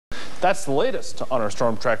That's the latest on our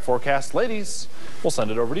storm track forecast. Ladies, we'll send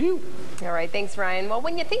it over to you. All right, thanks, Ryan. Well,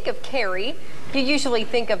 when you think of Carrie, you usually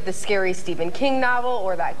think of the scary Stephen King novel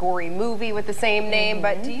or that gory movie with the same name,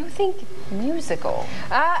 but do you think musical?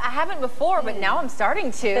 I haven't before, but now I'm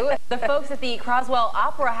starting to. The folks at the Croswell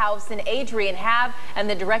Opera House in Adrian have, and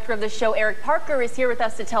the director of the show, Eric Parker, is here with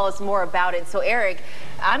us to tell us more about it. So, Eric,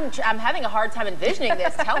 I'm having a hard time envisioning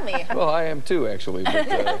this. Tell me. Well, I am too, actually.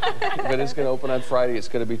 But it's going to open on Friday. It's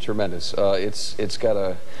going to be tremendous. It's got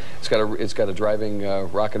a driving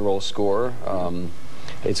rock and roll score.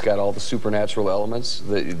 It's got all the supernatural elements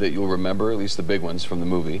that you'll remember, at least the big ones from the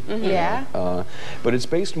movie. Yeah. But it's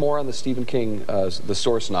based more on the Stephen King, the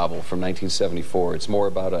source novel from 1974. It's more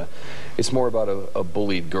about a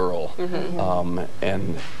bullied girl,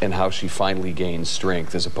 and how she finally gains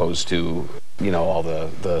strength, as opposed to, you know, all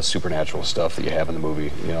the supernatural stuff that you have in the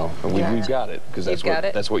movie. You know, and we've got it, because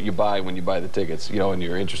that's what you buy when you buy the tickets. You know, and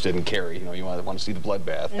you're interested in Carrie. You know, you want to see the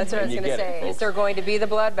bloodbath. That's what I was going to say. Is there going to be the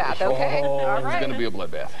bloodbath? Okay. Oh, All right. There's going to be a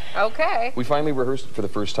bloodbath. Okay. We finally rehearsed it for the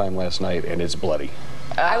first time last night, and it's bloody.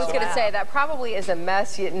 I was going to say that probably is a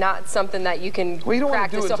mess, not something that you can well, you don't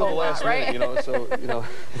practice want to do it a whole until the last lot, right? minute, you know. So you know,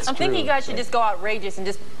 I'm thinking you guys should just go outrageous and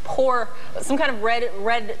just pour some kind of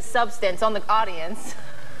red substance on the audience.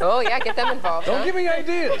 Oh yeah, get them involved. Don't give me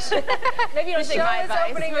ideas. Maybe you don't take my advice. The show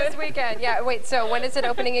is opening this weekend. Yeah, wait. So when is it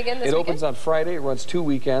opening again? This weekend? It opens on Friday. It runs 2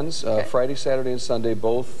 weekends, Friday, Saturday, and Sunday,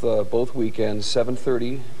 both weekends,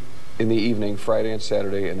 7:30 in the evening, Friday and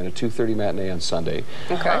Saturday, and then a 2:30 matinee on Sunday.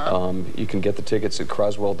 Okay. You can get the tickets at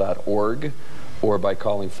croswell.org. or by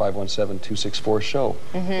calling 517-264-SHOW.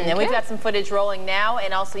 And we've got some footage rolling now,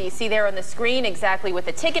 and also you see there on the screen exactly what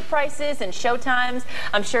the ticket prices and show times.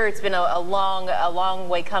 I'm sure it's been a long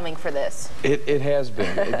way coming for this. It has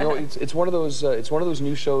been. You know, it's one of those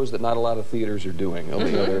new shows that not a lot of theaters are doing. You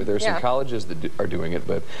know, there are some colleges that are doing it,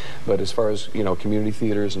 but as far as, you know, community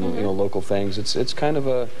theaters and you know, local things, it's kind of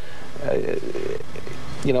a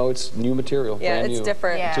you know, it's new material. Yeah, brand it's new.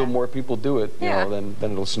 different. Yeah. Until more people do it, you know, then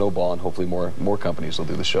it'll snowball, and hopefully more companies will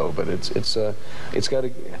do the show. But it's got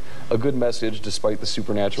a good message despite the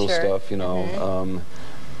supernatural stuff, you know.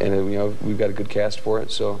 And you know, we've got a good cast for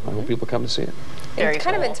it, so I hope people come to see it. It's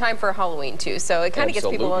kind of in time for Halloween too, so it kind of gets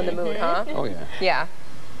people in the mood, huh? Oh yeah. Yeah.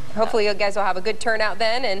 Hopefully you guys will have a good turnout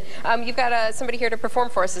then, and you've got somebody here to perform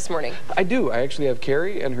for us this morning. I do. I actually have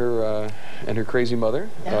Carrie and her crazy mother.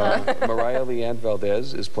 Mariah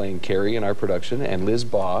Valdes is playing Carrie in our production, and Liz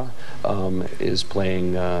Baugh is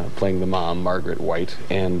playing the mom, Margaret White,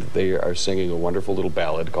 and they are singing a wonderful little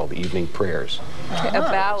ballad called "Evening Prayers." A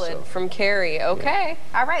ballad from Carrie. Okay.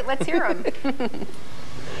 Yeah. All right, let's hear them.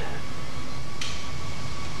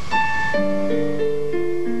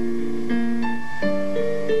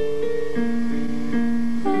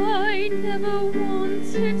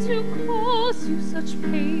 Such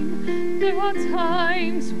pain. There are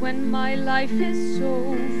times when my life is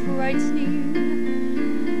so frightening.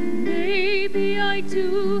 Maybe I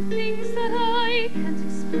do things that I can't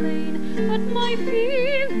explain, but my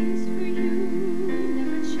feelings for you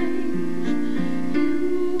never change.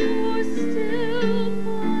 You are still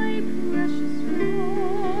my precious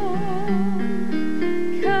one.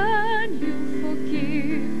 Can you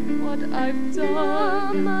forgive what I've done?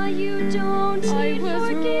 Mama, you don't need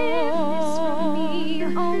forgiveness from me.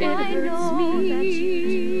 Oh, it hurts me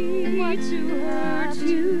to hurt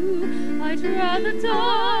you. I'd rather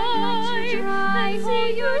die than see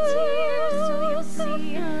your tears, so you'll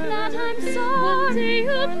see that I'm sorry. One day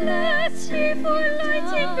you'll bless me for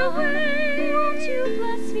lighting the way. Won't you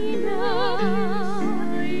bless me now?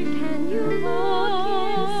 Can you forgive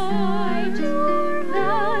your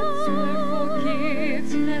hands where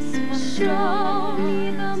forgiveness must show me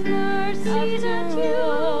the mercy that you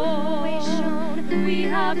always shown. We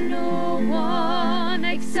have no one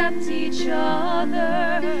except each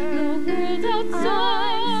other. The world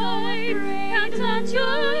outside can't understand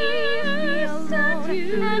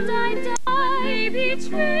you, and I die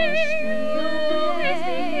betray you.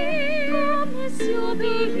 Promise you'll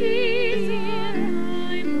be here.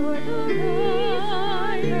 You're the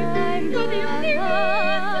reason. You're the only reason.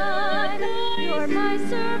 You're my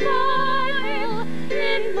survivor.